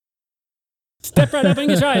Step right up and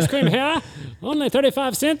get your ice cream here. Only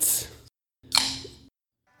 35 cents.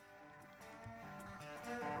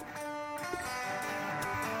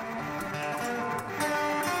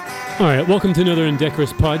 All right, welcome to another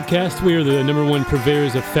Indecorous podcast. We are the number one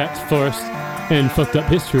purveyors of fact, farce, and fucked up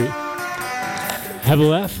history. Have a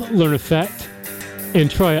laugh, learn a fact, and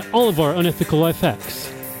try all of our unethical life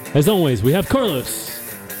hacks. As always, we have Carlos.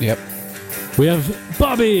 Yep. We have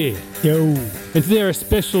Bobby. Yo. And today our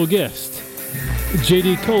special guest,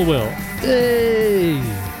 J.D. Colwell. Hey.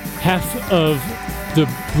 Half of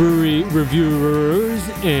the brewery reviewers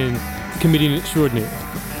and comedian extraordinaire.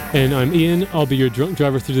 And I'm Ian. I'll be your drunk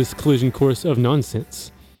driver through this collision course of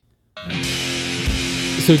nonsense.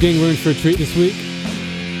 So, gang, we're in for a treat this week.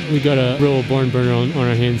 We got a real barn burner on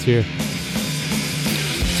our hands here.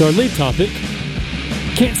 So our lead topic,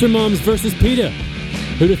 cancer moms versus PETA.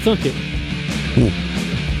 Who'd have thunk it?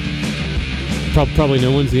 Probably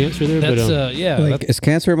no one's the answer there. That's, is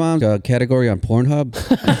Cancer Moms a category on Pornhub?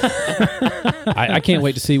 I can't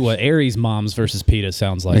wait to see what Aries moms versus PETA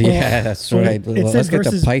sounds like. Yeah, that's right. Let's get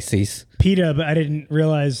to Pisces. PETA, but I didn't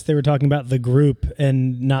realize they were talking about the group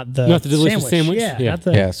and not the delicious sandwich.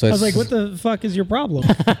 Yeah. So I was like, what the fuck is your problem?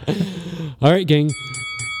 All right, gang.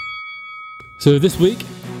 So this week,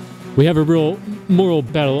 we have a real moral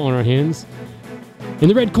battle on our hands. In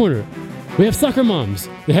the red corner, we have soccer moms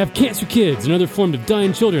that have cancer kids and other forms of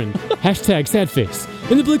dying children. Hashtag sad face.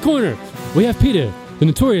 In the blue corner, we have PETA, the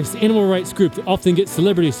notorious animal rights group that often gets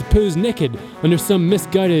celebrities to pose naked under some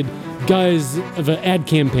misguided guise of an ad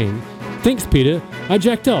campaign. Thanks, PETA. I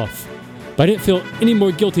jacked off, but I didn't feel any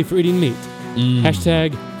more guilty for eating meat.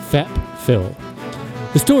 Hashtag FAPPhil.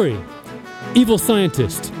 The story, evil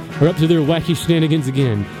scientists are up to their wacky shenanigans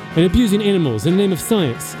again and abusing animals in the name of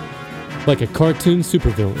science like a cartoon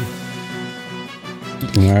supervillain.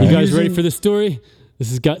 Right. You guys ready for this story? This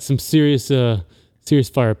has got some serious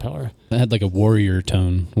firepower. It had like a warrior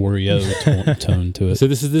tone to it. So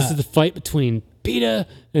this is the fight between PETA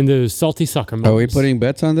and those salty soccer moms. Are we putting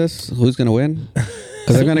bets on this? Who's going to win?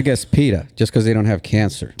 Because I'm going to guess PETA, just because they don't have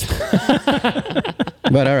cancer.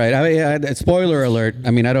 But all right. Spoiler alert.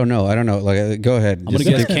 I mean, I don't know. Like, go ahead. I'm going to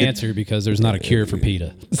guess cancer because there's not a cure for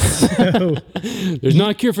PETA. There's not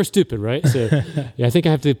a cure for stupid, right? So yeah, I think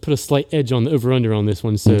I have to put a slight edge on the over-under on this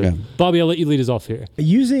one. So okay. Bobby, I'll let you lead us off here.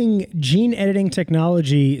 Using gene editing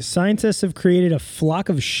technology, scientists have created a flock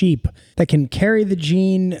of sheep that can carry the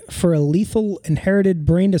gene for a lethal inherited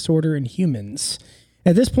brain disorder in humans.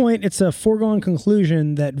 At this point, it's a foregone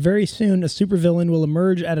conclusion that very soon a supervillain will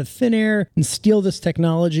emerge out of thin air and steal this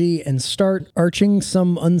technology and start arching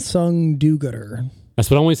some unsung do-gooder. That's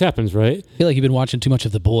what always happens, right? I feel like you've been watching too much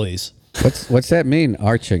of The Boys. What's that mean,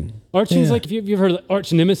 arching? Arching is like, if you've heard of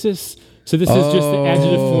arch nemesis, so this is just the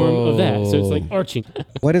adjective form of that. So it's like arching.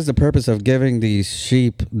 What is the purpose of giving these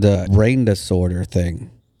sheep the brain disorder thing?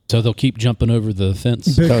 So they'll keep jumping over the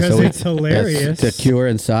fence. Because it's hilarious. To cure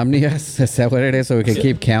insomnia? Is that what it is? So we can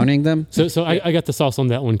keep counting them? So I got the sauce on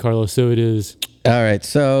that one, Carlos. So it is. All right.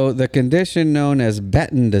 So the condition known as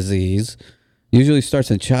Batten disease usually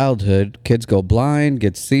starts in childhood. Kids go blind,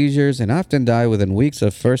 get seizures, and often die within weeks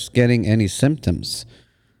of first getting any symptoms.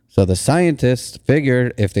 So the scientists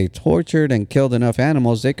figured if they tortured and killed enough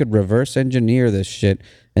animals, they could reverse engineer this shit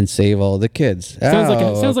and save all the kids. Sounds like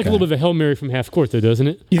a little bit of a Hail Mary from half court, though, doesn't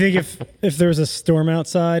it? You think if there was a storm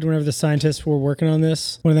outside whenever the scientists were working on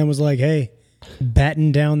this, one of them was like, hey,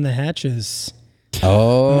 batten down the hatches.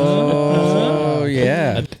 Oh,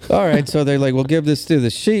 yeah. All right, so they're like, we'll give this to the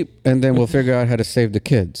sheep, and then we'll figure out how to save the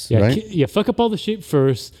kids, right? Yeah, fuck up all the sheep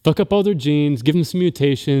first, fuck up all their genes, give them some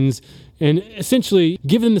mutations, and essentially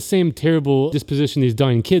give them the same terrible disposition these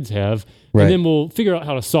dying kids have. Right. And then we'll figure out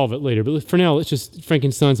how to solve it later. But for now, let's just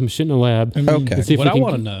Frankenstein some shit in a lab. Okay. And see if what we I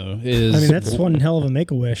want to know is... that's one hell of a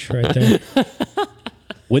Make-A-Wish right there.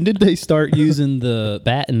 When did they start using the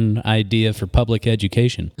Batten idea for public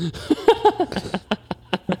education?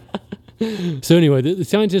 So anyway, the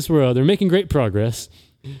scientists they're making great progress.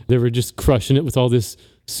 They were just crushing it with all this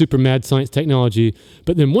super mad science technology.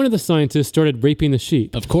 But then one of the scientists started raping the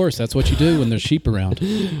sheep. Of course, that's what you do when there's sheep around.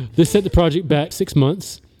 This set the project back 6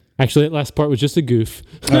 months. Actually, that last part was just a goof.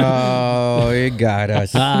 Oh, you got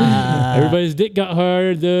us. Everybody's dick got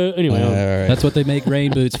hard. Anyway. Right. That's what they make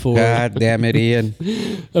rain boots for. God damn it, Ian.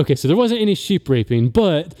 Okay, so there wasn't any sheep raping,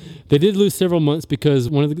 but they did lose several months because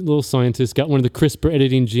one of the little scientists got one of the CRISPR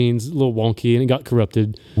editing genes a little wonky and it got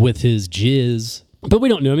corrupted. With his jizz. But we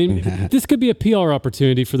don't know. I mean, this could be a PR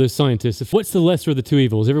opportunity for those scientists. What's the lesser of the two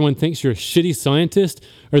evils? Everyone thinks you're a shitty scientist,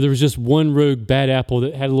 or there was just one rogue bad apple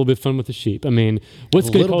that had a little bit of fun with the sheep. I mean,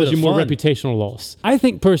 what's going to cause you more reputational loss? I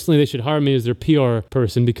think personally they should hire me as their PR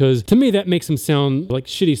person, because to me that makes them sound like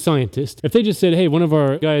shitty scientists. If they just said, hey, one of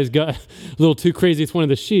our guys got a little too crazy with one of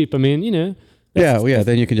the sheep, I mean, you know. Yeah.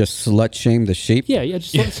 Then you can just slut shame the sheep. Yeah.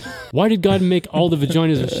 Why did God make all the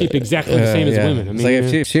vaginas of sheep exactly the same as women? I mean, it's like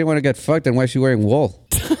if she didn't want to get fucked, then why is she wearing wool?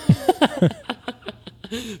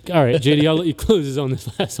 All right, JD, I'll let you close us on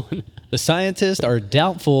this last one. The scientists are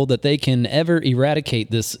doubtful that they can ever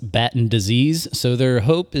eradicate this Batten disease, so their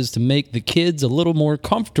hope is to make the kids a little more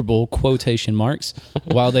comfortable, quotation marks,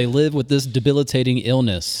 while they live with this debilitating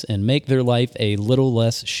illness and make their life a little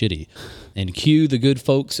less shitty. And cue the good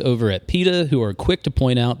folks over at PETA, who are quick to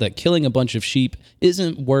point out that killing a bunch of sheep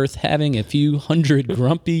isn't worth having a few hundred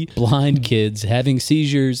grumpy, blind kids having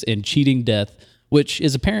seizures and cheating death, which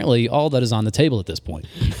is apparently all that is on the table at this point.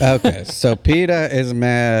 Okay, so PETA is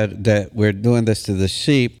mad that we're doing this to the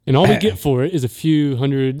sheep. And all we get for it is a few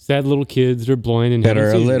hundred sad little kids that are blind and that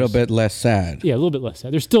are seizures. A little bit less sad. Yeah, a little bit less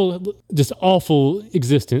sad. They're still just awful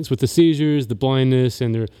existence with the seizures, the blindness,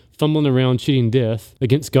 and they're fumbling around cheating death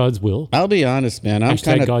against God's will. I'll be honest, man. I'm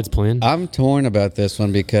Hashtag God's plan. I'm torn about this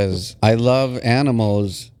one because I love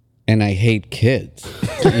animals and I hate kids.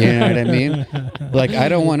 You know what I mean? Like, I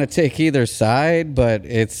don't want to take either side, but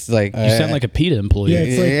it's like... You sound like a PETA employee. Yeah,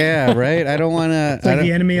 it's like, yeah, right? I don't want to... It's like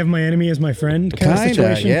the enemy of my enemy is my friend kind of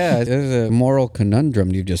situation. Yeah. There's a moral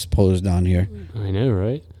conundrum you've just posed on here. I know,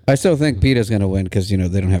 right? I still think PETA's going to win because, they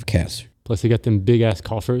don't have cancer. Plus, they got them big-ass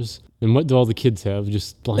coffers. And what do all the kids have?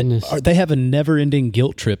 Just blindness? They have a never-ending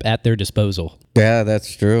guilt trip at their disposal. Yeah,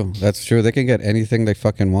 that's true. That's true. They can get anything they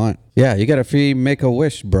fucking want. Yeah, you got a free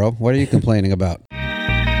Make-A-Wish, bro. What are you complaining about?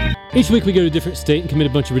 Each week we go to a different state and commit a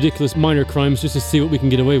bunch of ridiculous minor crimes just to see what we can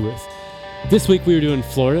get away with. This week we were doing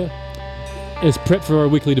Florida. As prep for our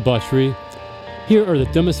weekly debauchery, here are the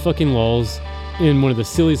dumbest fucking laws in one of the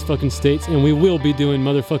silliest fucking states, and we will be doing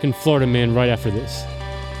motherfucking Florida Man right after this.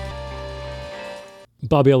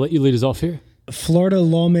 Bobby, I'll let you lead us off here. Florida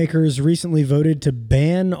lawmakers recently voted to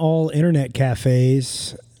ban all internet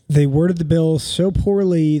cafes. They worded the bill so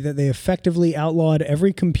poorly that they effectively outlawed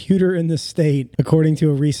every computer in the state, according to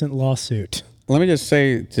a recent lawsuit. Let me just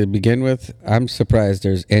say, to begin with, I'm surprised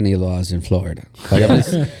there's any laws in Florida. Like,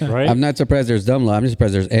 Right? I'm not surprised there's dumb law. I'm just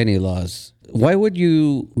surprised there's any laws. Why would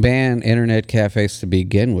you ban internet cafes to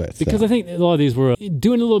begin with? Because I think a lot of these were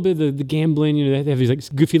doing a little bit of the gambling. They have these like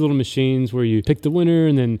goofy little machines where you pick the winner,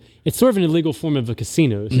 and then it's sort of an illegal form of a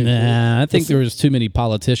casino. Nah, I think there was too many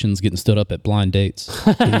politicians getting stood up at blind dates.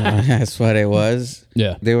 That's what it was.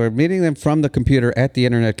 Yeah. They were meeting them from the computer at the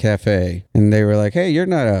internet cafe, and they were like, hey, you're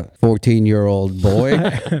not a 14-year-old boy.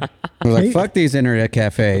 We're like, fuck these internet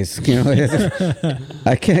cafes.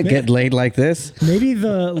 I can't get laid like this. Maybe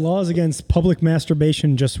the laws against public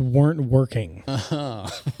masturbation just weren't working. And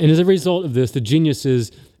as a result of this, the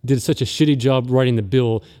geniuses did such a shitty job writing the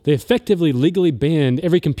bill, they effectively legally banned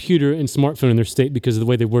every computer and smartphone in their state because of the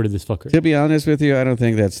way they worded this fucker. To be honest with you, I don't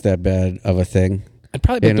think that's that bad of a thing. I'd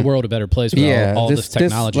probably make the world a better place with all this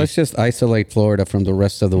technology. Let's just isolate Florida from the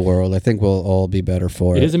rest of the world. I think we'll all be better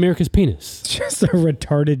for it. It is America's penis. Just a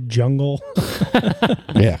retarded jungle.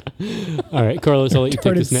 Yeah. All right, Carlos, I'll let you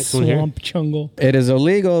take this next one here. Swamp jungle. It is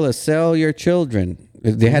illegal to sell your children.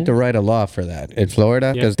 They had to write a law for that in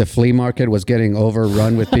Florida because the flea market was getting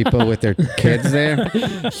overrun with people with their kids there.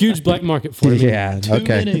 Huge black market for it. Yeah,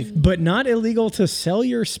 okay. But not illegal to sell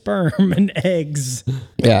your sperm and eggs.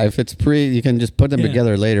 Yeah, if it's you can just put them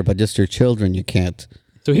together later, but just your children, you can't.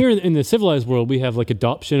 So here in the civilized world, we have like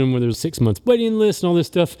adoption where there's 6 months waiting list and all this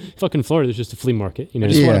stuff. Fucking Florida, there's just a flea market. I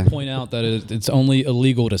just want to point out that it's only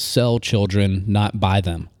illegal to sell children, not buy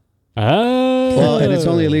them. Oh. Well, and it's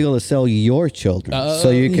only illegal to sell your children. So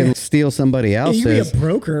you can steal somebody You can be else's. a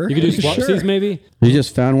broker. You could do swapsies maybe? You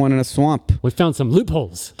just found one in a swamp. We found some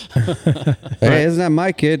loopholes. Hey, it's not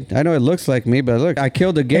my kid. I know it looks like me, but look, I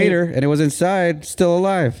killed a gator and it was inside, still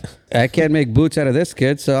alive. I can't make boots out of this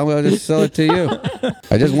kid, so I'm going to just sell it to you.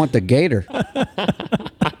 I just want the gator.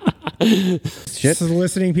 Shit.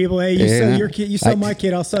 Soliciting people. Hey, you sell your kid. You sell my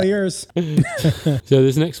kid. I'll sell yours. So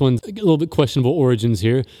this next one's a little bit questionable origins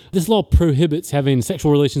here. This law prohibits having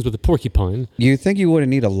sexual relations with a porcupine. You think you wouldn't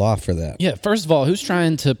need a law for that? Yeah, first of all, who's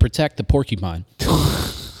trying to protect the porcupine?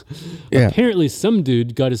 Yeah. Apparently, some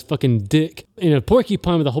dude got his fucking dick in a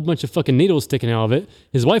porcupine with a whole bunch of fucking needles sticking out of it.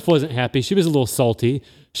 His wife wasn't happy. She was a little salty.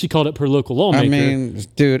 She called up her local lawmaker. I mean,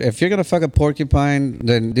 dude, if you're gonna fuck a porcupine,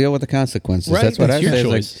 then deal with the consequences. Right, That's what that's I your say.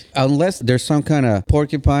 choice. Like, unless there's some kind of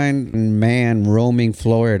porcupine man roaming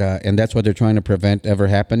Florida, and that's what they're trying to prevent ever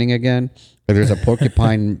happening again. Or there's a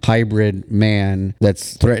porcupine hybrid man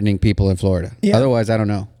that's threatening people in Florida. Yeah. Otherwise, I don't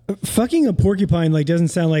know. Fucking a porcupine doesn't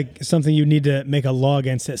sound like something you need to make a law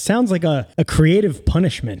against. It sounds like a creative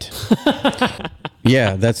punishment.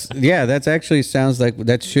 Yeah, that's actually sounds like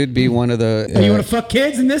that should be one of the. You want to fuck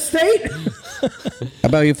kids in this state? How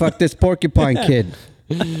about you fuck this porcupine kid?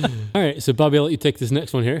 All right, so Bobby, I'll let you take this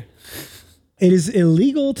next one here. It is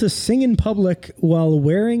illegal to sing in public while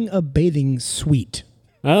wearing a bathing suit.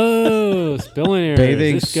 Oh, spelling errors.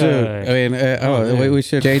 Bathing This suit. guy. I mean, we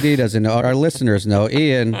should. JD doesn't know. Our listeners know.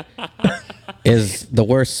 Ian is the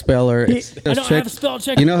worst speller. I don't have a spell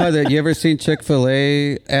check. You know how you ever seen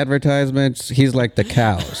Chick-fil-A advertisements? He's like the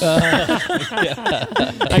cows.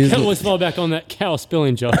 I can always fall back on that cow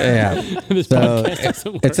spelling job. Yeah. This So podcast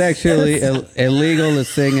doesn't work. it's actually illegal to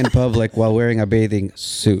sing in public while wearing a bathing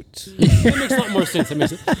suit. That makes a lot more sense. That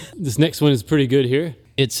makes it. This next one is pretty good here.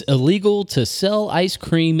 It's illegal to sell ice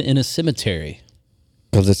cream in a cemetery.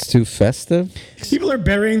 Because it's too festive? People are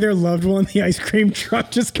burying their loved one. The ice cream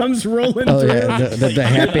truck just comes rolling Oh, through. yeah. The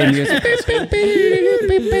happy music.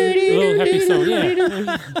 A little happy song,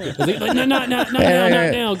 yeah. It's like, no, not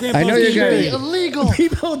now. Grandpa's I know you're getting going buried. illegal.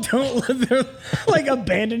 People don't live there, like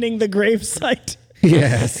abandoning the gravesite.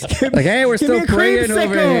 Yes. Like, hey, we're Give me still a praying creamsicle.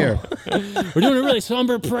 over here. We're doing a really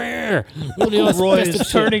somber prayer. We'll do all this Roy festive is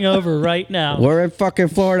shit. turning over right now. We're in fucking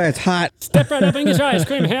Florida. It's hot. Step right up and get your ice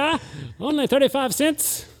cream here. Only 35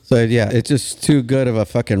 cents. So, yeah, it's just too good of a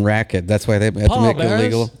fucking racket. That's why they have to make it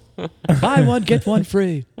illegal. Buy one, get one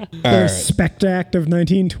free. The Respect Act of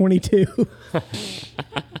 1922.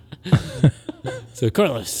 So,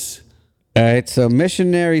 Carlos. All right, so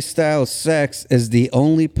missionary-style sex is the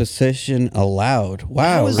only position allowed. Wow,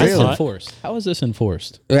 How is this really? enforced? How is this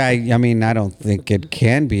enforced? I mean, I don't think it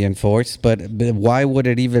can be enforced, but why would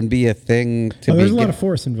it even be a thing to Oh, there's be? a lot of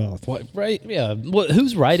force involved. What, right? Yeah.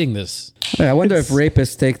 Who's writing this? I wonder if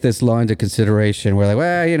rapists take this law into consideration. We're like,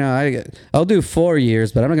 well, you know, I'll do 4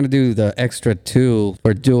 years, but I'm not going to do the extra 2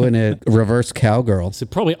 for doing it reverse cowgirl. So,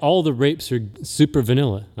 probably all the rapes are super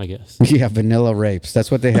vanilla, I guess. Yeah, vanilla rapes. That's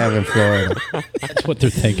what they have in Florida. That's what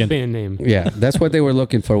they're thinking. Band name. Yeah, that's what they were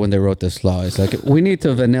looking for when they wrote this law. It's like, we need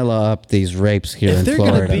to vanilla up these rapes here If in they're going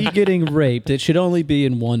Florida. to be getting raped, it should only be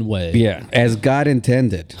in one way. Yeah, as God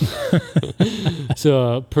intended.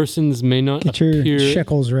 So, persons may not Get your appear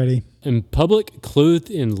shekels ready. in public clothed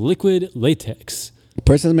in liquid latex.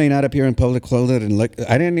 Persons may not appear in public clothed in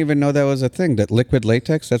I didn't even know that was a thing. That liquid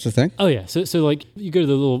latex, that's a thing? Oh yeah, so like you go to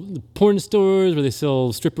the little porn stores where they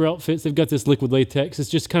sell stripper outfits. They've got this liquid latex. It's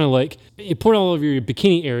just kind of like you pour it all over your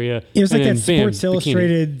bikini area. It was like and that then, bam, Sports bikini.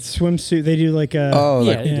 Illustrated swimsuit. They do like a. Oh,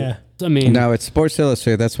 Yeah, like, Yeah. I mean, no, it's Sports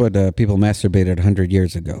Illustrated. That's what people masturbated 100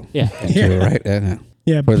 years ago. yeah. Into, right? Yeah.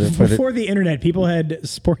 Yeah, For the- before the internet, people had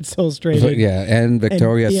Sports Illustrated. Yeah, and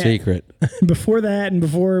Victoria's yeah. Secret. Before that, and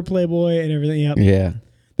before Playboy and everything. Yep. Yeah.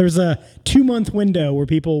 There was a 2-month window where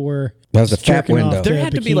people were. That was a fat jerking off window. to There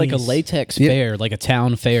had to be like a bikinis. latex Yeah. fair, like a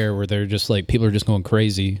town fair, where they're just like people are just going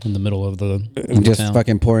crazy in the middle of the Just town.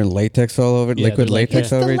 fucking pouring latex all over, Yeah, liquid they're like,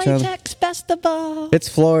 latex over each other. Festival. It's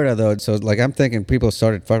Florida though, so like I'm thinking people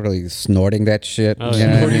started fucking snorting that shit. Oh, you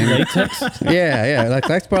yeah. know what I mean? Latex. Yeah, like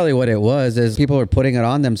that's probably what it was. Is people were putting it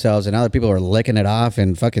on themselves, and other people were licking it off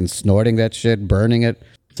and fucking snorting that shit, burning it.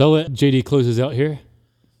 So I'll let JD close us out here.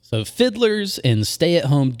 So fiddlers and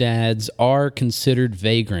stay-at-home dads are considered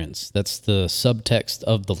vagrants. That's the subtext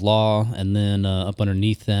of the law. And then up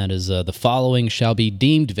underneath that is the following shall be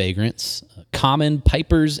deemed vagrants: common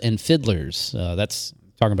pipers and fiddlers. That's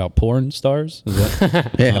talking about porn stars. Is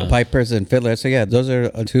that Yeah, pipers and fiddlers. So yeah, those are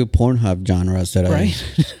 2 Pornhub genres that right?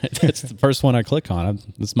 That's the first one I click on.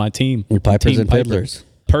 That's my team. Pipers Team and Piper. fiddlers.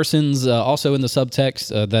 Persons also in the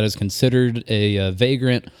subtext that is considered a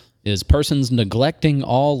vagrant is persons neglecting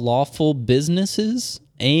all lawful businesses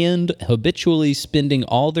and habitually spending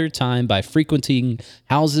all their time by frequenting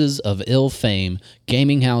houses of ill fame,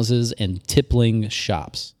 gaming houses, and tippling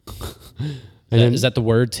shops. Is that the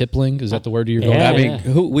word, tippling? Is that the word you're going Yeah. I for?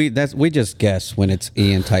 mean, we just guess when it's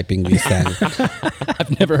Ian typing these things.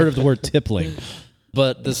 I've never heard of the word tippling.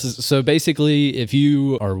 But this is so basically, if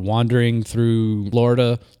you are wandering through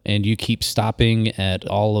Florida and you keep stopping at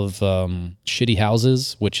all of shitty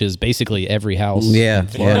houses, which is basically every house. Yeah, in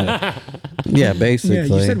Florida. yeah, basically. Yeah,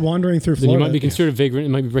 you said wandering through Then you Florida. might be considered a vagrant. It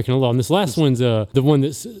might be breaking a law. And this last one's the one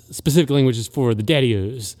that's specific language is for the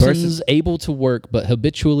daddy-os. Persons able to work but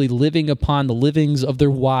habitually living upon the livings of their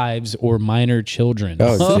wives or minor children.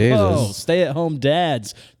 Oh, Jesus. Stay-at-home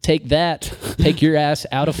dads, take that. Take your ass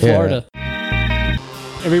out of Florida.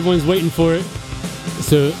 Everyone's waiting for it.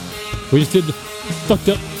 So we just did the fucked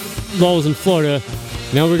up laws in Florida.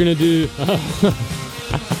 Now we're gonna do.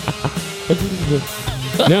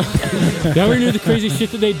 now we're gonna do the crazy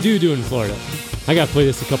shit that they do in Florida. I gotta play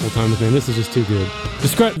this a couple times, man. This is just too good.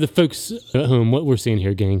 Describe to the folks at home what we're seeing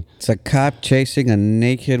here, gang. It's a cop chasing a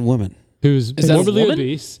naked woman. Who's that a morbidly woman?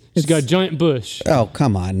 obese. She's got a giant bush. Oh,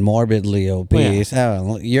 come on. Morbidly obese.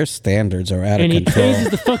 Oh, your standards are out And of he control.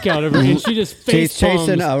 tases the fuck out of her, and she just face She's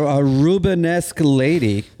chasing palms. a Rubenesque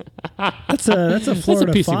lady. That's a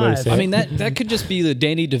Florida PC way to 5. say I mean, that could just be the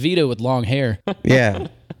Danny DeVito with long hair. Yeah.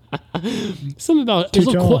 Something about Too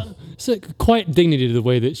there's a tall. it's a quiet dignity to the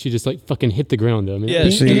way that she just like fucking hit the ground though. I mean, Yeah,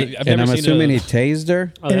 She, I've and never I'm seen assuming a- he tased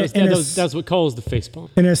her. oh, that's, And a that's what calls the face palm.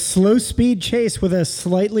 In a slow speed chase with a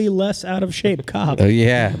slightly less out of shape cop. Oh,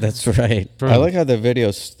 yeah, that's right. I like how the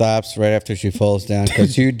video stops right after she falls down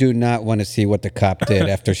because you do not want to see what the cop did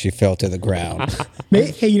after she fell to the ground.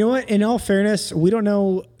 Hey, you know what? In all fairness, we don't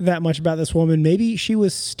know that much about this woman. Maybe she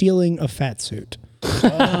was stealing a fat suit.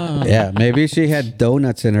 Yeah, maybe she had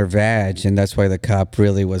donuts in her vag, and that's why the cop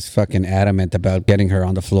really was fucking adamant about getting her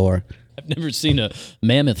on the floor. I've never seen a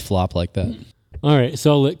mammoth flop like that. All right,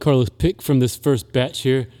 so I'll let Carlos pick from this first batch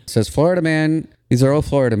here. It says Florida man. These are all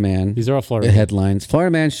Florida man. These are all Florida. Headlines.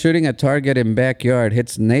 Florida man shooting at target in backyard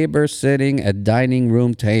hits neighbor sitting at dining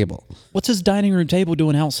room table. What's his dining room table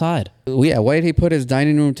doing outside? Yeah, why did he put his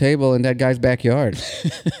dining room table in that guy's backyard?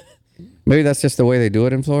 Maybe that's just the way they do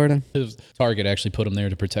it in Florida. His Target actually put him there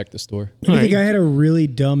to protect the store. Maybe the guy had a really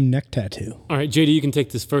dumb neck tattoo. All right, JD, you can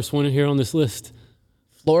take this first one here on this list.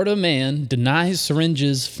 Florida man denies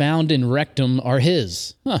syringes found in rectum are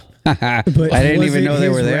his. Huh. But I didn't was even it know they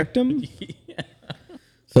his were there. rectum?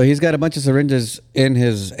 So he's got a bunch of syringes in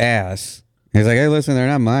his ass. He's like, hey, listen, they're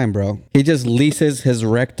not mine, bro. He just leases his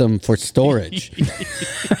rectum for storage.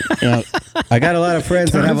 You know, I got a lot of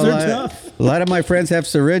friends that have Times are a tough. lot of my friends have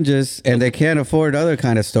syringes and they can't afford other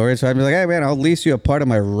kind of storage. So I'd be like, hey, man, I'll lease you a part of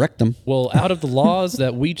my rectum. Well, out of the laws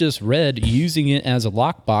that we just read, using it as a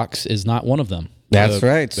lockbox is not one of them. That's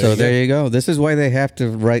right. So there you go. This is why they have to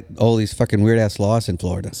write all these fucking weird ass laws in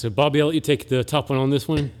Florida. So, Bobby, I'll let you take the top one on this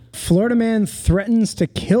one. Florida man threatens to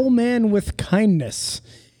kill man with kindness.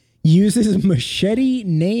 Uses machete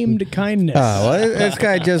named kindness. Oh, well, this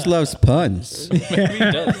guy just loves puns.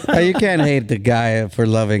 Oh, you can't hate the guy for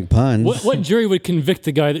loving puns. What jury would convict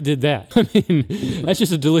the guy that did that? I mean, that's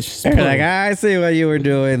just a delicious They're pun. like, I see what you were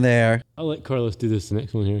doing there. I'll let Carlos do this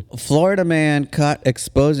next one here. Florida man caught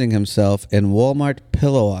exposing himself in Walmart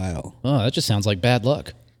pillow aisle. Oh, that just sounds like bad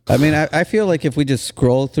luck. I mean, I feel like if we just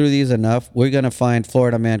scroll through these enough, we're going to find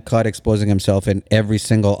Florida man caught exposing himself in every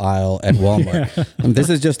single aisle at Walmart. And this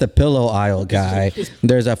is just a pillow aisle guy.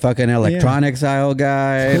 There's a fucking electronics aisle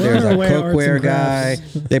guy. There's a Throwaway arts cookware and guy.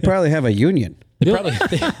 crafts. They probably have a union. Probably.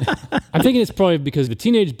 I'm thinking it's probably because the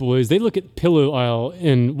teenage boys, they look at pillow aisle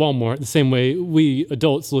in Walmart the same way we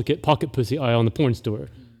adults look at pocket pussy aisle in the porn store.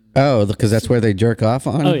 Oh, because that's where they jerk off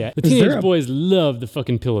on? Oh, yeah. The Is there teenage a- boys love the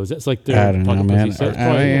fucking pillows. That's like their I don't know, pocket man. pussy. So it's I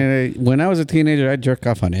probably, mean, when I was a teenager, I'd jerk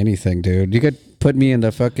off on anything, dude. You could put me in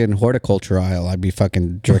the fucking horticulture aisle. I'd be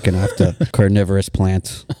fucking jerking off to carnivorous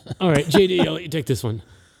plants. all right, JD, I'll let you take this one.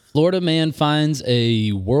 Florida man finds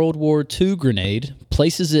a World War II grenade,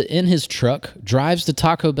 places it in his truck, drives to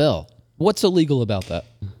Taco Bell. What's illegal about that?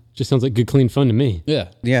 Just sounds like good, clean fun to me. Yeah.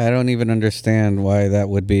 Yeah, I don't even understand why that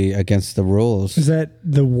would be against the rules. Is that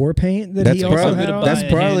the war paint that That's, he also prob- had on? that's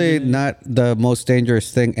probably not the most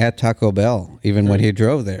dangerous thing at Taco Bell, even when he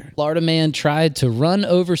drove there. Florida man tried to run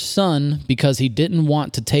over son because he didn't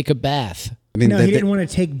want to take a bath. I mean, No, that- he didn't want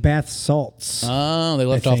to take bath salts. Oh, they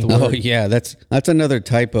left I off the think. word. Oh yeah, that's another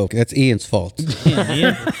typo. That's Ian's fault.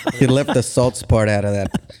 He left the salts part out of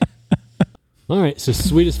that. All right, so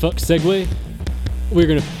sweet as fuck segue. We're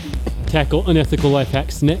going to tackle unethical life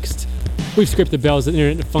hacks next. We've scraped the bowels of the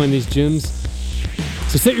internet to find these gems.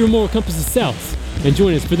 So set your moral compasses south and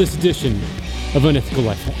join us for this edition of Unethical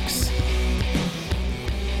Life Hacks.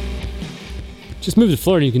 Just move to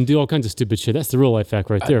Florida and you can do all kinds of stupid shit. That's the real life hack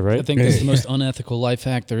right there, right? I think that's the most unethical life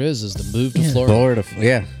hack there is to move to Florida. Florida,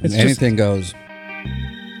 yeah, It's anything goes.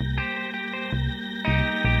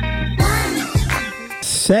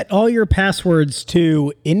 Set all your passwords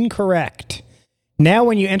to incorrect. Now,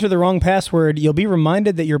 when you enter the wrong password, you'll be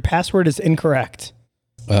reminded that your password is incorrect.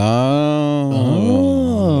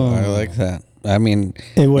 Oh, I like that. I mean,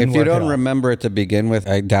 It if wouldn't you work at don't all. remember it to begin with,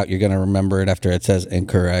 I doubt you're going to remember it after it says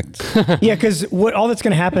incorrect. Yeah, because all that's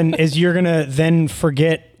going to happen is you're going to then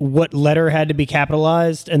forget what letter had to be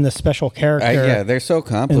capitalized and the special character. Yeah, they're so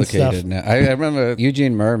complicated stuff. now. I remember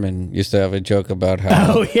Eugene Merman used to have a joke about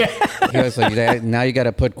how Oh, yeah. he was like, now you got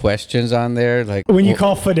to put questions on there. Like When you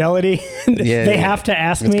call Fidelity, they have to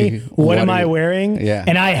ask me, what am I wearing? Yeah.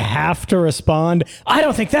 And I have to respond, I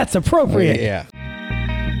don't think that's appropriate. Yeah.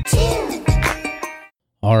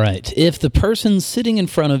 All right. If the person sitting in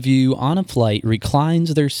front of you on a flight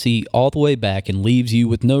reclines their seat all the way back and leaves you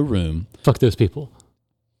with no room, Fuck those people.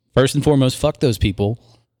 first and foremost, fuck those people.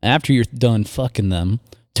 After you're done fucking them,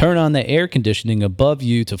 turn on the air conditioning above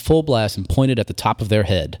you to full blast and point it at the top of their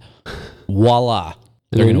head. Voila.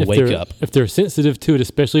 They're And going to if wake they're- up. If they're sensitive to it,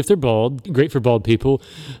 especially if they're bald, great for bald people,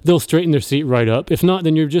 they'll straighten their seat right up. If not,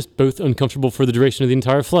 then you're just both uncomfortable for the duration of the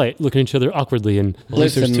entire flight, looking at each other awkwardly. And at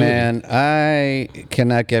least there's Listen, two of them. man, I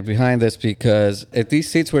cannot get behind this because if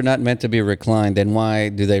these seats were not meant to be reclined, then why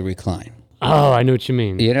do they recline? Oh, I know what you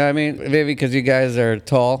mean. You know what I mean? Maybe because you guys are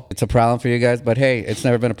tall, it's a problem for you guys. But hey, it's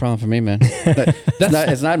never been a problem for me, man.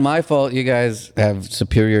 It's not my fault. You guys have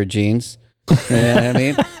superior genes. You know what I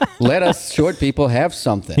mean? Let us short people have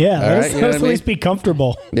something. Yeah, all let's, right? You know let's what at I mean? least be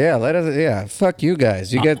comfortable. Yeah, let us. Yeah, fuck you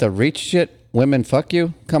guys. You get to reach shit. Women, fuck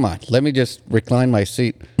you. Come on, let me just recline my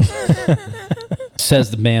seat.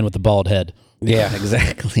 Says the man with the bald head. Yeah,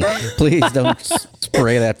 exactly. Please don't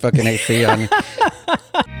spray that fucking AC on me.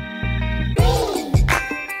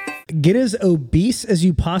 Get as obese as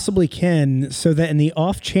you possibly can so that in the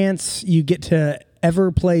off chance you get to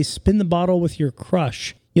ever play spin the bottle with your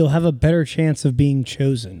crush, you'll have a better chance of being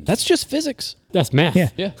chosen. That's just physics. That's math. Yeah.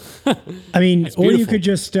 Yeah. I mean, or you beautiful. could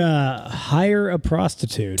just hire a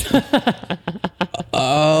prostitute.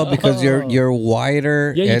 Oh, because you're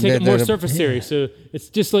wider. Yeah, you and take up then more the- surface area, so it's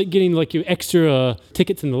just like getting like your extra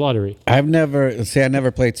tickets in the lottery. I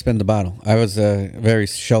never played spin the bottle. I was very You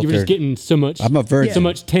sheltered. were just getting so much. I'm a virgin. So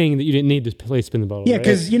much tang that you didn't need to play spin the bottle. Yeah, right?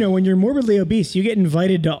 because, when you're morbidly obese, you get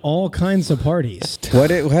invited to all kinds of parties. How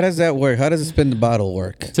does that work? How does a spin the bottle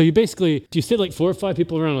work? So you basically sit like 4 or 5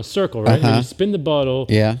 people around a circle, right? And you spin the bottle.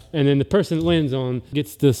 Yeah. And then the person it lands on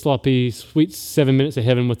gets the sloppy, sweet 7 minutes of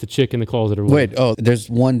heaven with the chick in the closet or whatever. Wait, there's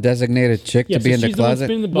one designated chick Yeah, to be so in the she's the one closet.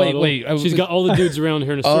 spinning the Wait, bottle. wait, She's got all the dudes around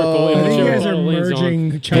her in a circle. Oh. and I think you whichever guys are bottle lands on-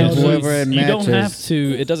 merging And childhood. whoever it you don't have matches.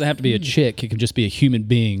 to, it doesn't have to be a chick. It can just be a human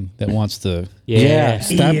being that wants to. Yeah.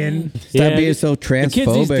 Stop, Ian. stop Yeah, being so The kids these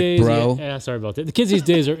transphobic, days, bro. Yeah, sorry about that. The kids these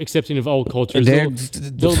days are accepting of all cultures. They're-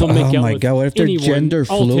 They'll make oh out my with God, what if they're anyone. gender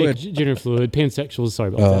I'll take fluid? gender fluid, pansexuals. Sorry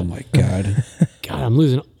about Oh that. my God. God, I'm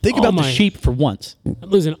losing. Think all about my, the sheep for once. I'm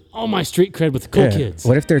losing all my street cred with the cool Yeah. kids.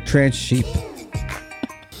 What if they're trans sheep?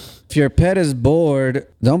 If your pet is bored,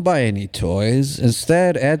 don't buy any toys.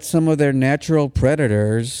 Instead, add some of their natural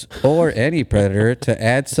predators or any predator to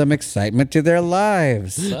add some excitement to their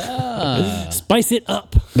lives. Spice it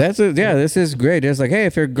up. This is great. It's like, hey,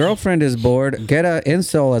 if your girlfriend is bored, get an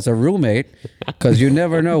incel as a roommate because you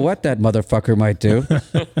never know what that motherfucker might do.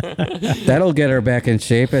 That'll get her back in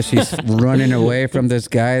shape as she's running away from this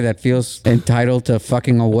guy that feels entitled to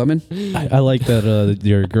fucking a woman. I like that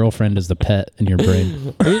your girlfriend is the pet in your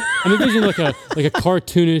brain. I'm envisioning like a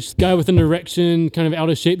cartoonish guy with an erection, kind of out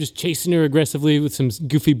of shape, just chasing her aggressively with some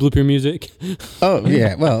goofy blooper music. Oh,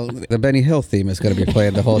 yeah. Well, the Benny Hill theme is going to be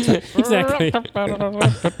playing the whole time. Exactly. That's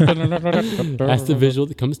the visual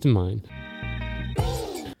that comes to mind.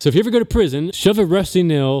 So if you ever go to prison, shove a rusty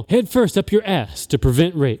nail head first up your ass to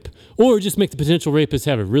prevent rape. Or just make the potential rapist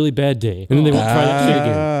have a really bad day. And then they won't try that shit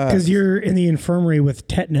again. Because you're in the infirmary with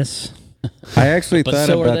tetanus. I actually thought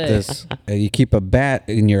so are about they. this. You keep a bat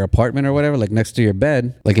in your apartment or whatever, like next to your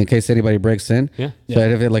bed, like in case anybody breaks in. Yeah. So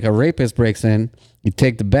if like a rapist breaks in, you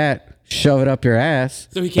take the bat, shove it up your ass.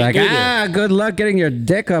 So he can't like, go there. good luck getting your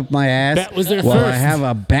dick up my ass. Bat was there while I first. have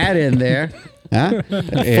a bat in there. Huh? Foil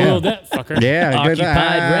Yeah. that fucker. Yeah, good.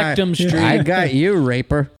 Occupied Rectum Street. I got you,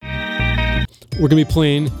 raper. We're going to be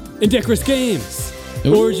playing Indecorous Games.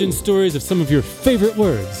 Origin stories of some of your favorite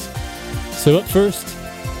words. So up first,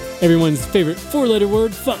 everyone's favorite 4-letter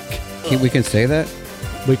word, fuck. We can say that?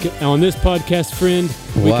 We can, on this podcast, friend,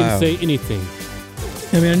 we Wow. can say anything.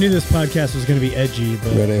 I mean, I knew this podcast was going to be edgy,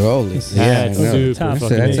 but Really, holy. Yeah, it's I know. super Tough.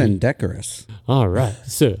 fucking That's easy. indecorous. All right.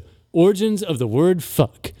 So, origins of the word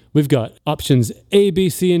fuck. We've got options A, B,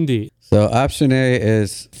 C, and D. So option A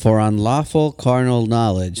is for unlawful carnal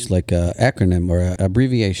knowledge, like an acronym or an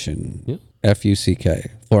abbreviation. Yeah.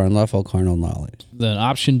 F-U-C-K, for unlawful carnal knowledge. Then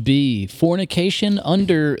option B, fornication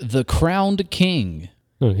under the crowned king.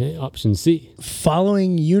 Okay, option C.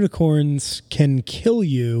 Following unicorns can kill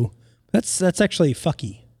you. That's actually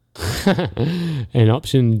fucky. And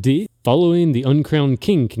option D, following the uncrowned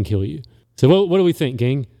king can kill you. So what do we think,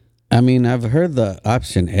 gang? I mean, I've heard the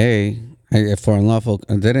option A, for unlawful.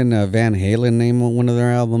 Didn't Van Halen name one of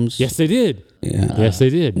their albums? Yes, they did. Yeah. Yes, they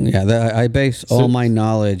did. Yeah, I base all my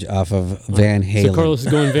knowledge off of Van Halen. So Carlos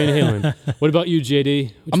is going Van Halen. What about you,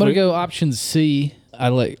 JD? I'm going to go option C. I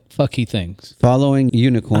like fucky things. Following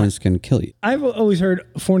unicorns can kill you. I've always heard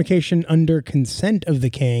fornication under consent of the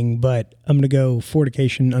king, but I'm going to go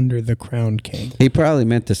fornication under the crowned king. He probably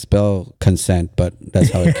meant to spell consent, but that's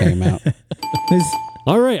how it came out.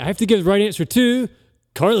 All right, I have to give the right answer to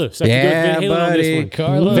Carlos. I have Yeah, to go with Van Halen on buddy. this one.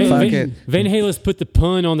 Carlos. Fuck it. Van Halen's put the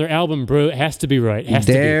pun on their album, bro. It has to be right. It has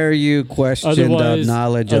to be. Dare you question the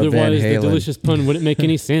knowledge of Van Otherwise, the Halen? delicious pun wouldn't make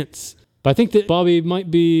any sense. But I think that Bobby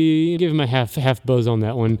might be giving him a half buzz on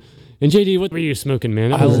that one. And JD, what were you smoking,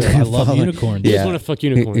 man? I love unicorns. You just want to fuck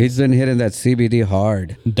unicorns. He's been hitting that CBD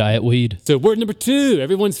hard. Diet weed. So word number 2,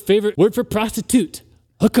 everyone's favorite word for prostitute,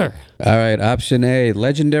 hooker. All right, option A.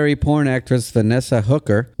 Legendary porn actress Vanessa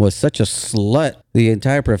Hooker was such a slut, the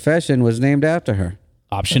entire profession was named after her.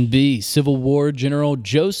 Option B, Civil War General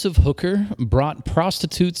Joseph Hooker brought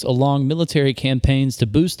prostitutes along military campaigns to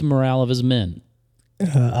boost the morale of his men.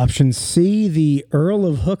 Option C, the Earl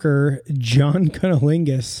of Hooker, John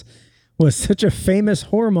Cunnilingus, was such a famous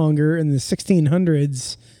whoremonger in the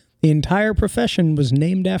 1600s, the entire profession was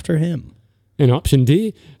named after him. And option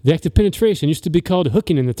D, the act of penetration used to be called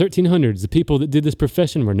hooking in the 1300s. The people that did this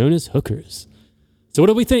profession were known as hookers. So what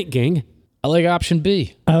do we think, gang? I like option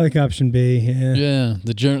B. I like option B, yeah. Yeah,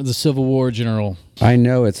 the Civil War general. I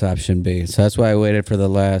know it's option B, so that's why I waited for the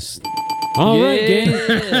last. All right, gang.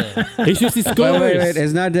 He shoots his scores. Wait.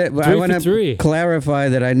 It's not that. I 3 want for 3. to clarify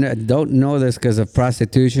that I don't know this because of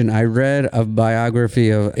prostitution. I read a biography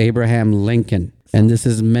of Abraham Lincoln, and this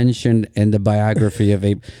is mentioned in the biography of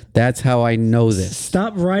Abraham. That's how I know this.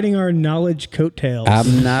 Stop riding our knowledge coattails.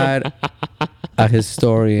 I'm not a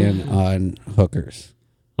historian on hookers.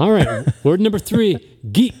 All right, word number 3,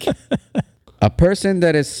 geek. A person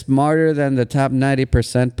that is smarter than the top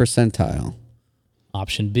 90% percentile.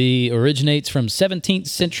 Option B originates from 17th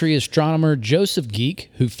century astronomer Joseph Geek,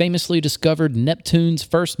 who famously discovered Neptune's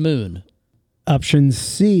first moon. Option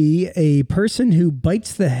C, a person who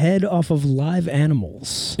bites the head off of live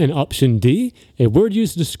animals. And option D, a word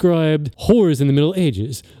used to describe whores in the Middle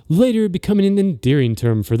Ages, later becoming an endearing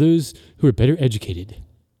term for those who are better educated.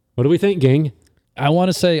 What do we think, gang? I want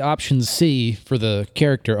to say option C for the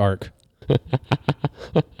character arc.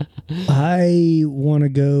 I want to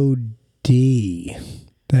go D,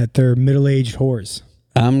 that they're middle-aged whores.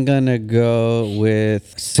 I'm going to go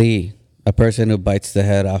with C, a person who bites the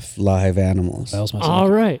head off live animals. That was my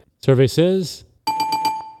All right. Survey says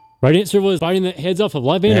right answer was biting the heads off of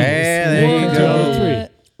live animals. Yeah, there you 1, 2, go.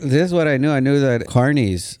 3. This is what I knew. I knew that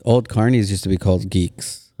old carnies used to be called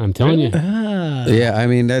geeks. I'm telling you. Yeah, I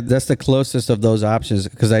mean, that's the closest of those options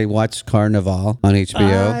because I watched Carnival on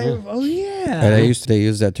HBO. Oh, yeah. And they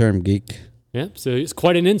use that term geek. Yeah, so it's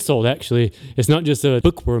quite an insult, actually. It's not just a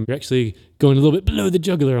bookworm. You're actually going a little bit below the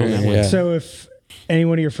jugular on that one. Yeah. So if any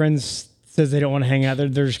one of your friends says they don't want to hang out, they're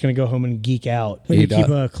just going to go home and geek out. You keep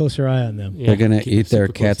a closer eye on them. Yeah, They're going to keep eat their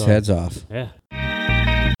super close cats' eye. heads off. Yeah.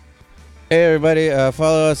 Hey, everybody.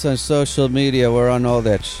 Follow us on social media. We're on all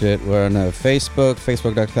that shit. We're on Facebook,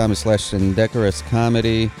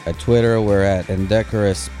 facebook.com/indecorouscomedy. At Twitter, we're at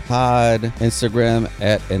indecourouspod. Instagram,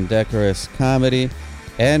 at indecorouscomedy.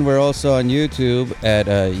 And we're also on YouTube at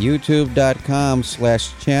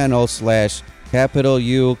youtube.com/channel/capital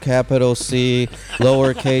U, capital C,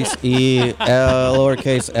 lowercase e,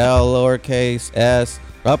 lowercase l, lowercase s,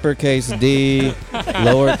 uppercase D,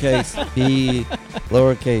 lowercase p,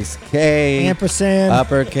 lowercase k, Ampersand.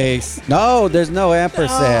 uppercase. No, there's no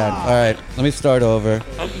ampersand. All right, let me start over.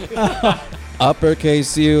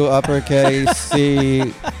 Uppercase U, uppercase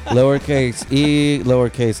C, lowercase e,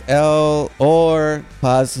 lowercase l, or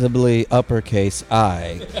possibly uppercase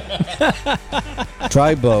I.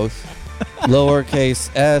 Try both.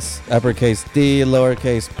 Lowercase s, uppercase D,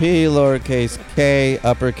 lowercase p, lowercase k,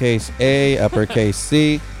 uppercase A, uppercase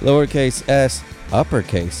C, lowercase s,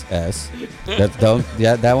 uppercase s.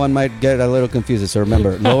 That one might get a little confusing. So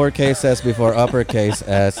remember, lowercase s before uppercase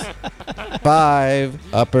s. 5,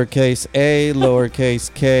 uppercase A, lowercase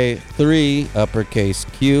k. 3, uppercase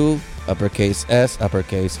Q, uppercase S,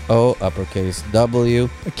 uppercase O, uppercase W.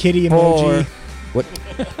 A kitty 4, emoji. what?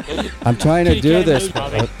 I'm trying to do this.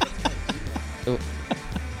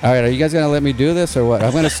 All right, are you guys going to let me do this or what?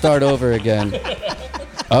 I'm going to start over again.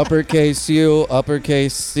 Uppercase U,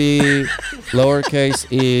 uppercase C, lowercase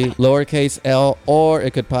e, lowercase l, or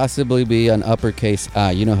it could possibly be an uppercase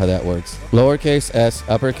I. You know how that works. Lowercase s,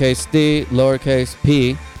 uppercase D, lowercase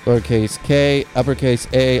p, lowercase k, uppercase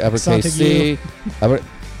a, uppercase c.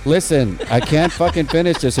 Listen, I can't fucking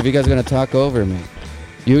finish this if you guys are going to talk over me.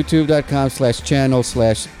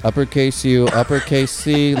 YouTube.com/channel/uppercase U, uppercase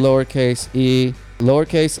C, lowercase e,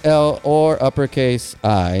 lowercase l, or uppercase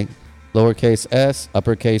I. Lowercase s,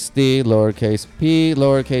 uppercase d, lowercase p,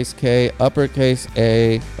 lowercase k, uppercase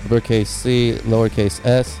a, uppercase c, lowercase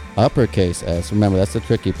s, uppercase s. Remember, that's the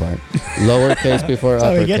tricky part. Lowercase before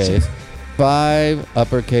uppercase. 5,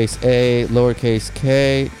 uppercase a, lowercase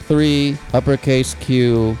k. 3, uppercase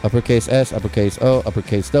q, uppercase s, uppercase o,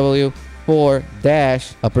 uppercase w. 4,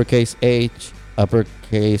 dash, uppercase h,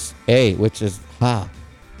 uppercase a, which is ha.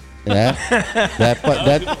 Yeah,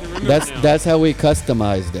 that's how we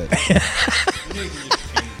customized it.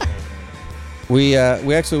 we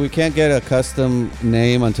can't get a custom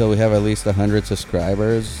name until we have at least 100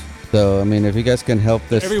 subscribers. So I mean, if you guys can help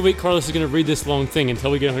this, every week Carlos is going to read this long thing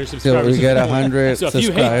until we get 100 till subscribers. we get 100 so if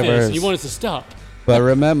subscribers. you hate this and you want us to stop, but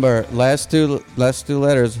remember, last two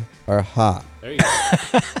letters are ha. there you go.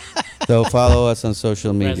 So follow us on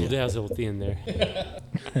social Razzle media. dazzle at the end there.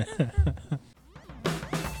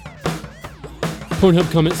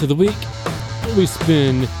 Pornhub comments of the week. We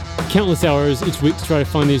spend countless hours each week to try to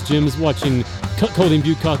find these gems, watching cuckolding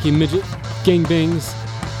bukkake midget gangbangs,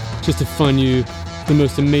 just to find you the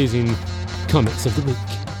most amazing comments of the week.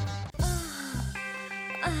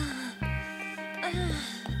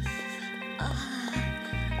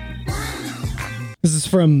 This is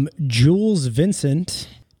from Jules Vincent.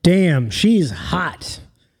 Damn, she's hot.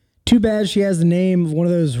 Too bad she has the name of one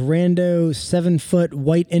of those rando 7-foot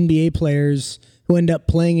white NBA players who end up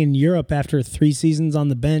playing in Europe after 3 seasons on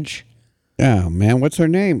the bench. Oh man, what's her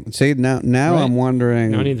name? See now Right. I'm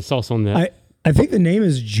wondering. Now I need the sauce on that. I think the name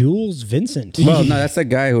is Jules Vincent. Well, no, that's the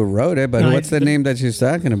guy who wrote it. But what's the name that she's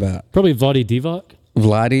talking about? Probably Vladi Divac.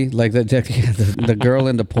 Vladi, like the girl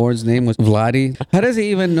in the porn's name was Vladi. How does he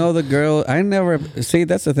even know the girl? I never see.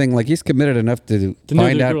 That's the thing. Like he's committed enough to know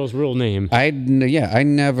find the out. girl's real name. I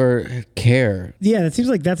never care. Yeah, it seems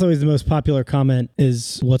like that's always the most popular comment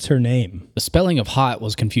is, what's her name? The spelling of hot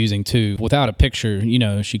was confusing too. Without a picture,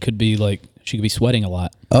 she could be sweating a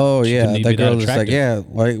lot. Oh She yeah, couldn't that be that girl was like, attractive. yeah.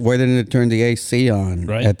 Why didn't it turn the AC on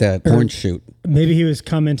Right. at that porn shoot? Maybe he was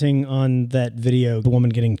commenting on that video, the woman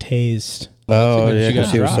getting tased. Oh She yeah, got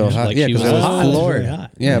because she was so dropped. hot. Like Yeah, she because was it was hot. Florida. Very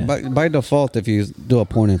hot. Yeah, by default, if you do a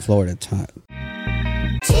porn in Florida, it's hot.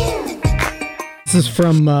 This is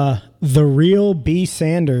from The Real B.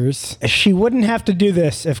 Sanders. She wouldn't have to do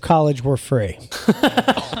this if college were free.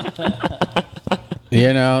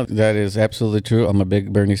 That is absolutely true. I'm a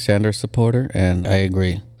big Bernie Sanders supporter, and I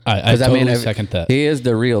agree. I 'Cause, totally second that. He is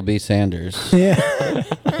the real B. Sanders. Yeah.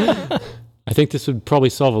 I think this would probably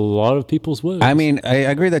solve a lot of people's woes. I mean, I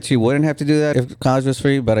agree that she wouldn't have to do that if college was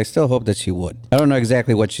free, but I still hope that she would. I don't know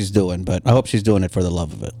exactly what she's doing, but I hope she's doing it for the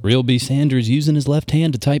love of it. Real B. Sanders using his left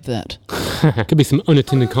hand to type that. Could be some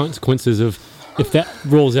unintended consequences of if that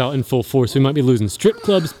rolls out in full force. We might be losing strip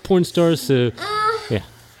clubs, porn stars. So, yeah.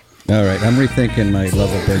 All right, I'm rethinking my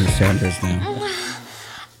love of Bernie Sanders now.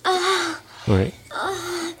 All right.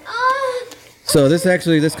 So this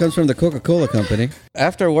comes from the Coca-Cola Company.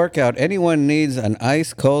 After workout, anyone needs an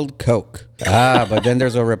ice cold Coke. But then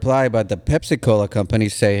there's a reply by the Pepsi-Cola Company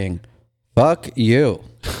saying, "Fuck you."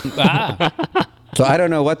 So I don't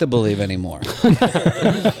know what to believe anymore.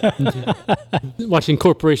 Watching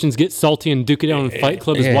corporations get salty and duke it out in Fight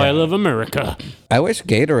Club is why I love America. I wish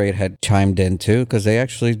Gatorade had chimed in too, because they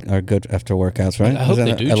actually are good after workouts, right? I hope Isn't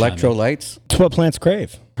they it do chime in. Electrolytes. It's what plants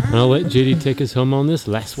crave. I'll let JD take us home on this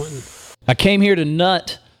last one. I came here to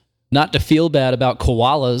nut, not to feel bad about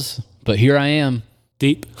koalas, but here I am.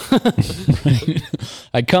 Deep.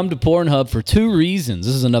 I come to Pornhub for 2 reasons.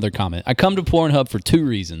 This is another comment. I come to Pornhub for 2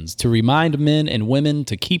 reasons. To remind men and women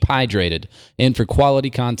to keep hydrated and for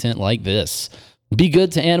quality content like this. Be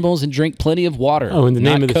good to animals and drink plenty of water. Oh, and the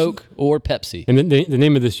name not of this- Coke or Pepsi. And the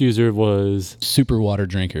name of this user was... Super water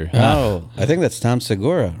drinker. Oh, I think that's Tom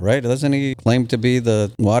Segura, right? Doesn't he claim to be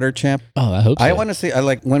the water champ? Oh, I hope so. I want to see. I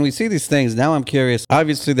like when we see these things. Now I'm curious.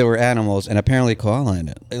 Obviously, there were animals and apparently koala in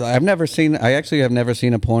it. I actually have never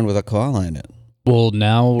seen a porn with a koala in it. Well,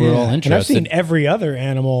 now we're all And I've interested. seen every other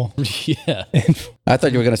animal. Yeah. I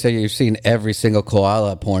thought you were going to say you've seen every single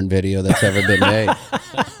koala porn video that's ever been made.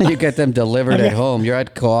 You get them delivered at home. You're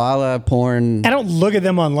at koala porn. I don't look at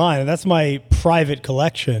them online. That's my private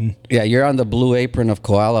collection. Yeah, you're on the Blue Apron of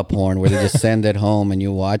koala porn where they just send it home and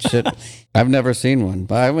you watch it. I've never seen one,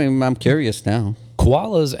 but I mean, I'm curious now.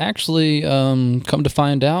 Koalas actually, come to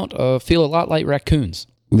find out, feel a lot like raccoons.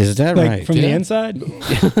 Is that Like right? from the inside?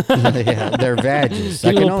 Yeah, their vages.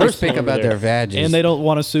 I a can little only personal speak over about there. their vages. And they don't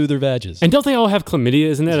want to sue their vages. And don't they all have chlamydia?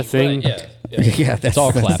 Isn't that a thing? Yeah. yeah, that's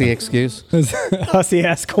all the clapping. excuse. Hussy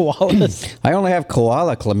ass koalas. I only have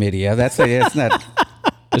koala chlamydia. It's not.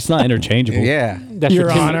 It's not interchangeable. Yeah. That's Your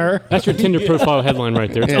Tinder- Honor. That's your Tinder profile headline right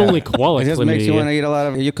there. It's Yeah. only koala It just makes you chlamydia. want to eat a lot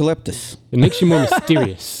of eucalyptus. It makes you more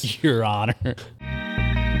mysterious. Your Honor.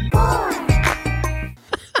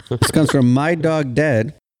 This comes from My Dog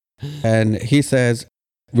Dead, and he says,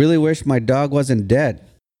 "Really wish my dog wasn't dead."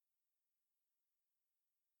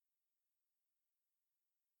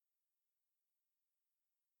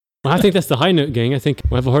 Well, I think that's the high note, gang. I think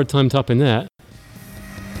we'll have a hard time topping that.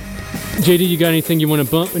 JD, you got anything you want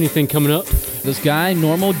to bump? Anything coming up? This guy,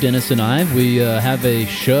 Normal Dennis, and I, we have a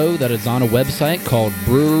show that is on a website called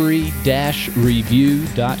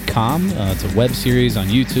brewery-review.com. It's a web series on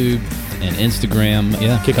YouTube and Instagram.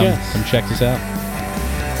 Yeah, Kick ass. come check this out.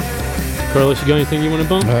 Carlos, you got anything you want to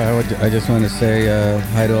bump? I just want to say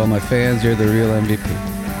hi to all my fans. You're the real MVP.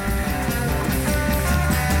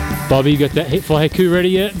 Bobby, you got that hateful haiku ready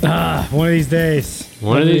yet? One of these days.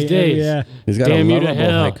 One of these days. Yeah. He's got Damn a you to lovable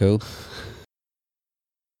hell. haiku.